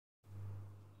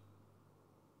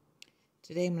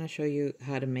Today I'm going to show you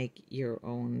how to make your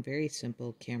own very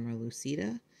simple camera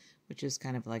Lucida, which is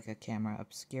kind of like a camera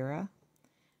obscura,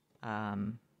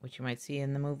 which you might see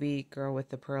in the movie Girl with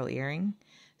the Pearl Earring.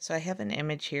 So I have an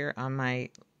image here on my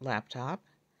laptop,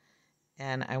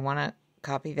 and I want to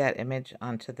copy that image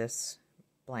onto this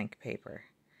blank paper.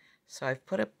 So I've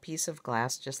put a piece of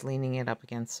glass, just leaning it up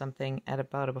against something at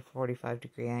about a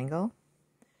 45-degree angle,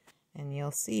 and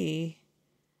you'll see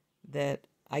that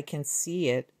I can see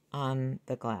it on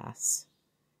the glass.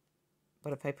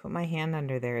 But if I put my hand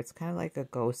under there, it's kind of like a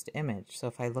ghost image. So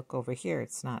if I look over here,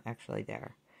 it's not actually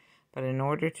there. But in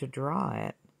order to draw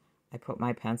it, I put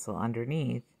my pencil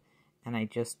underneath and I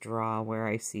just draw where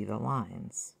I see the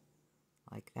lines,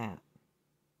 like that.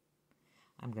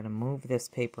 I'm going to move this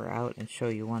paper out and show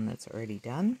you one that's already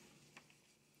done.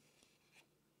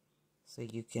 So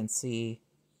you can see,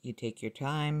 you take your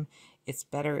time. It's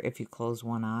better if you close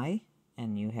one eye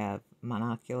and you have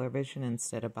monocular vision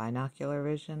instead of binocular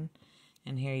vision.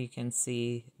 And here you can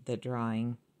see the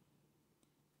drawing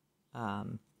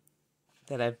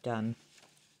that I've done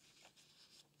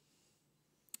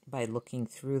by looking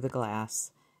through the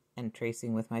glass and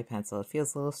tracing with my pencil. It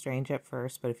feels a little strange at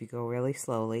first, but if you go really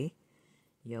slowly,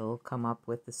 you'll come up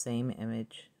with the same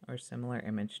image or similar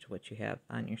image to what you have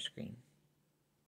on your screen.